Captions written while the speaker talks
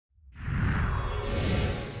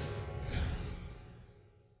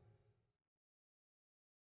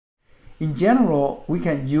in general, we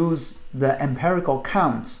can use the empirical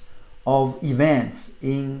count of events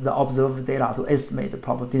in the observed data to estimate the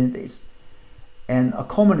probabilities. And a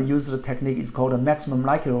commonly used technique is called a maximum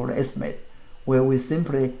likelihood estimate, where we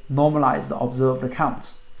simply normalize the observed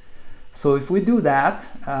count. So if we do that,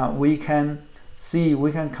 we can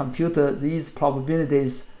compute these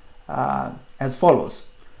probabilities as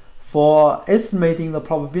follows. For estimating the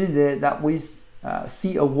probability that we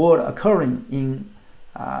see a word occurring in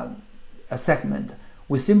a segment,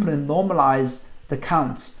 we simply normalize the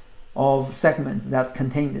count of segments that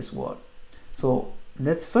contain this word. So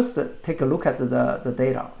let's first take a look at the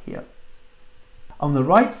data here. On the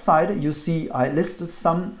right side, you see I listed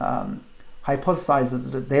some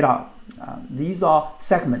hypothesized data. These are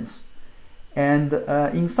segments. And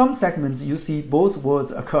in some segments, you see both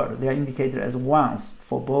words occurred. They are indicated as ones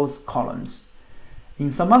for both columns. In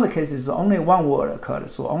some other cases, only one word occurred.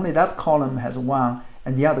 So only that column has 1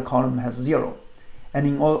 and the other column has 0.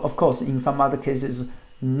 And of course, in some other cases,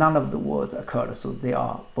 none of the words occurred. So they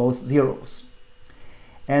are both zeros.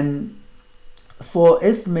 And for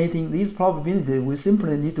estimating these probabilities, we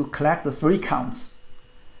simply need to collect the 3 counts.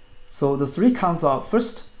 So the 3 counts are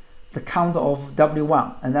first, the count of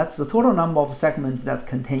W1, and that's the total number of segments that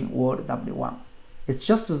contain word W1. It's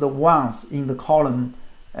just the ones in the column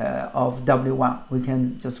of W1. We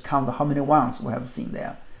can just count how many ones we have seen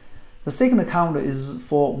there. The second count is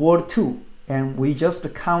for word 2, and we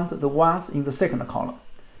just count the ones in the second column.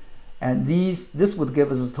 And this would give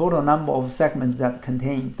us the total number of segments that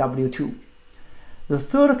contain W2. The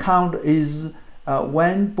third count is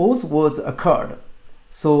when both words occurred.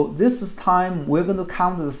 So this time we're going to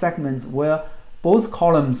count the segments where both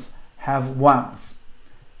columns have ones.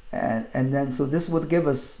 And then so this would give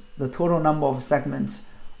us the total number of segments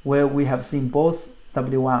where we have seen both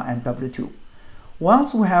W1 and W2.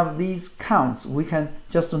 Once we have these counts, we can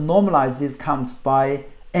just normalize these counts by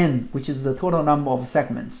n, which is the total number of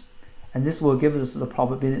segments. And this will give us the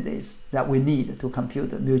probabilities that we need to compute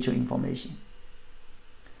the mutual information.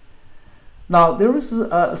 Now, there is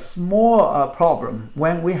a small problem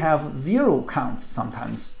when we have 0 counts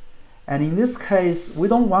sometimes. And in this case, we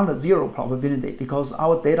don't want a 0 probability because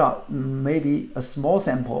our data may be a small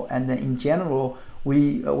sample, and in general,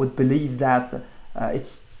 we would believe that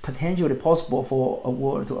it's potentially possible for a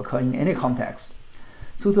word to occur in any context.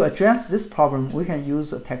 So to address this problem, we can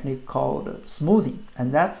use a technique called smoothing,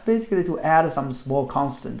 and that's basically to add some small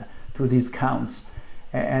constant to these counts,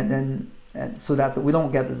 and so that we don't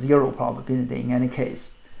get 0 probability in any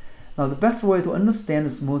case. Now, the best way to understand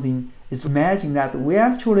smoothing is to imagine that we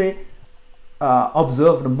actually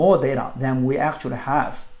observed more data than we actually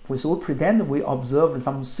have. So we pretend we observed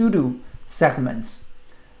some pseudo segments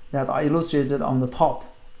that are illustrated on the top,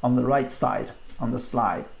 on the right side on the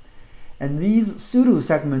slide. And these pseudo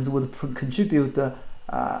segments would contribute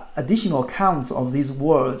additional counts of these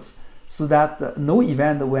words so that no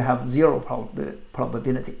event will have 0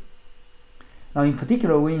 probability. Now, in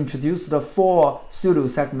particular, we introduced 4 pseudo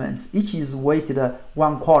segments. Each is weighted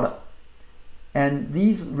 1/4. And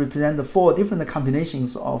these represent the 4 different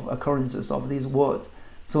combinations of occurrences of these words.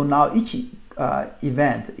 So now each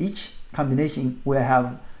event, each combination will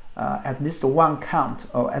have at least 1 count,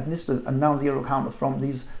 or at least a non-zero count from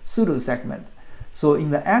these pseudo segment. So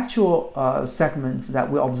in the actual segments that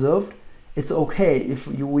we observed, it's okay if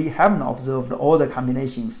we haven't observed all the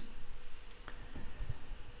combinations.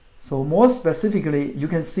 So more specifically, you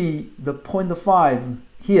can see the 0.5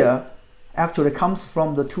 here actually comes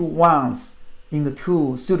from the 2 ones in the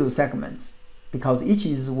 2 pseudo segments. Because each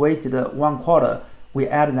is weighted 1/4, we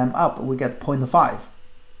add them up, we get 0.5.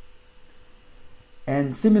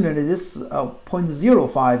 And similarly, this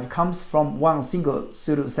 0.05 comes from 1 single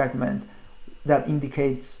pseudo segment that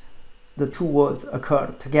indicates the 2 words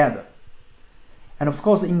occurred together. And of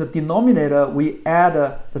course, in the denominator, we add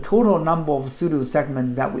the total number of pseudo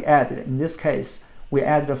segments that we added. In this case, we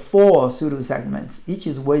added 4 pseudo segments. Each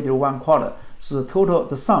is weighted 1/4. So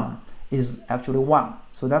the sum is actually 1.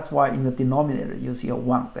 So that's why in the denominator, you see a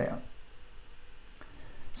 1 there.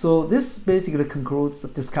 So this basically concludes the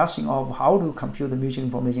discussion of how to compute the mutual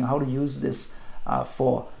information, how to use this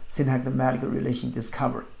for syntagmatic relation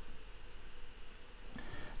discovery.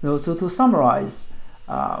 Now, so to summarize,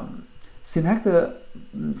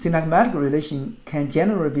 syntagmatic relation can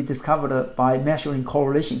generally be discovered by measuring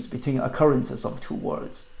correlations between occurrences of 2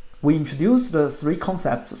 words. We introduced the 3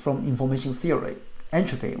 concepts from information theory: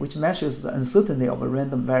 entropy, which measures the uncertainty of a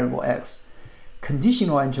random variable x;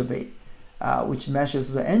 conditional entropy, which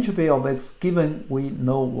measures the entropy of x given we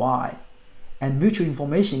know y; and mutual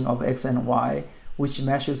information of x and y, which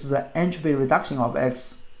measures the entropy reduction of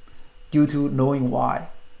x due to knowing y.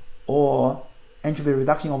 or entropy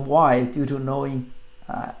reduction of y due to knowing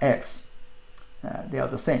x. They are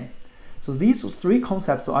the same. So these three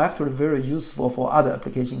concepts are actually very useful for other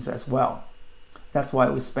applications as well. That's why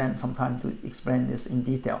we spend some time to explain this in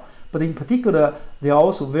detail. But in particular, they are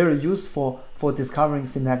also very useful for discovering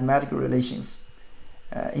syntagmatic relations.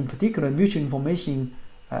 In particular, mutual information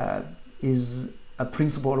is a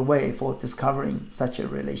principal way for discovering such a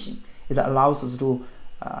relation. It allows us to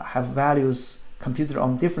have values computed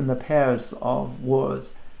on different pairs of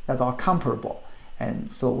words that are comparable.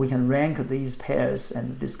 And so we can rank these pairs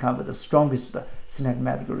and discover the strongest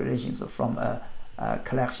syntagmatic relations from a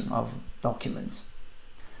collection of documents.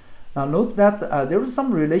 Now note that there is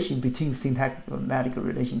some relation between syntagmatic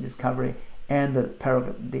relation discovery and the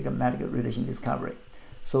paradigmatic relation discovery.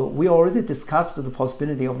 So we already discussed the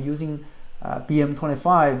possibility of using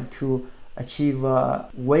BM25 to achieve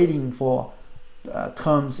weighting for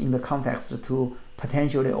terms in the context to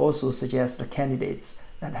potentially also suggest the candidates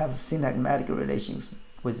that have syntagmatic relations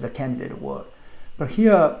with the candidate word. But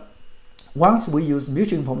here, once we use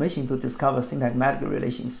mutual information to discover syntagmatic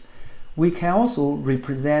relations, we can also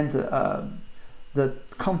represent the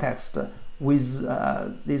context with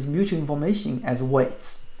this mutual information as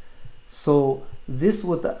weights. So this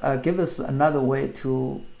would give us another way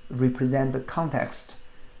to represent the context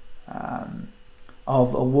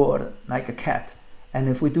of a word, like a cat. And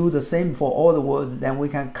if we do the same for all the words, then we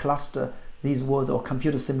can cluster these words or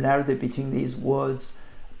compute the similarity between these words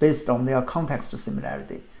based on their context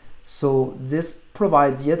similarity. So this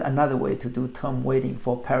provides yet another way to do term weighting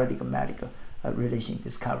for paradigmatic relation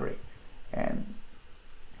discovery. And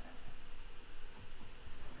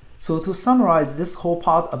so to summarize this whole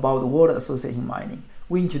part about word association mining,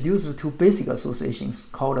 we introduced two basic associations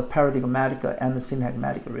called paradigmatic and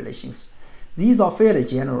syntagmatic relations. These are fairly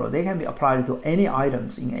general. They can be applied to any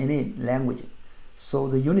items in any language. So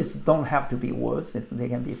the units don't have to be words. They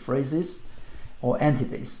can be phrases or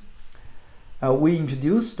entities. We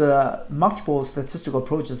introduced multiple statistical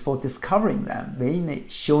approaches for discovering them, mainly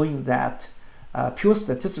showing that pure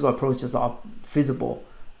statistical approaches are feasible,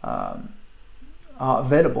 are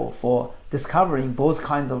available for discovering both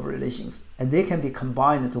kinds of relations, and they can be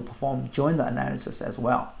combined to perform joint analysis as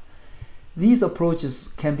well. These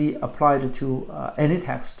approaches can be applied to any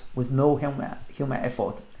text with no human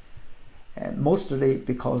effort, and mostly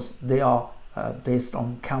because they are based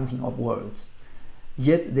on counting of words.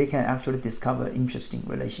 Yet they can actually discover interesting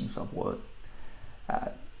relations of words.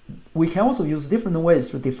 We can also use different ways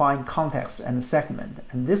to define context and segment,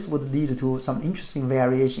 and this would lead to some interesting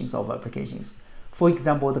variations of applications. For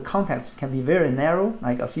example, the context can be very narrow,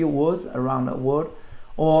 like a few words around a word,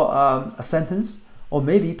 or a sentence, or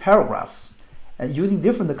maybe paragraphs. Using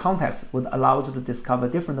different contexts would allow us to discover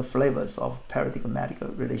different flavors of paradigmatic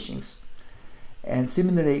relations. And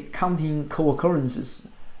similarly, counting co-occurrences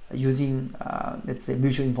using, let's say,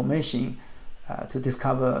 mutual information to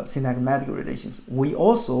discover syntagmatic relations, we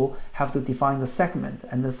also have to define the segment,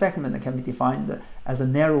 and the segment can be defined as a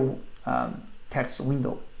narrow text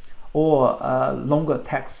window or a longer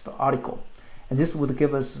text article, and this would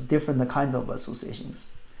give us different kinds of associations.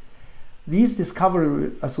 These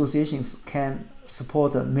discovery associations can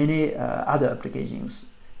support many other applications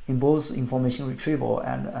in both information retrieval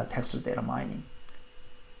and text data mining.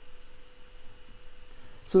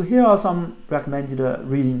 So here are some recommended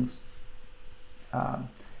readings.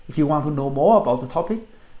 If you want to know more about the topic,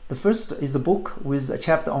 the first is a book with a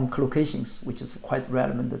chapter on collocations, which is quite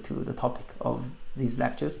relevant to the topic of these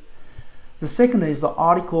lectures. The second is an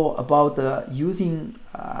article about using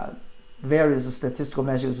various statistical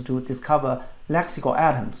measures to discover lexical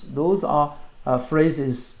atoms. Those are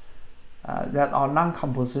phrases that are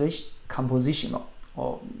non-compositional.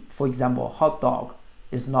 Or, for example, hot dog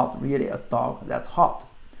is not really a dog that's hot.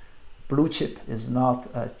 Blue chip is not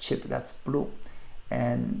a chip that's blue.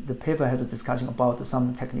 And the paper has a discussion about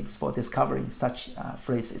some techniques for discovering such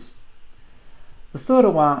phrases. The third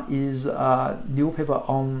one is a new paper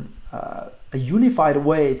on a unified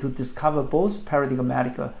way to discover both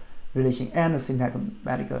paradigmatic relation and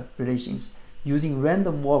syntagmatic relations using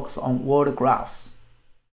random walks on word graphs.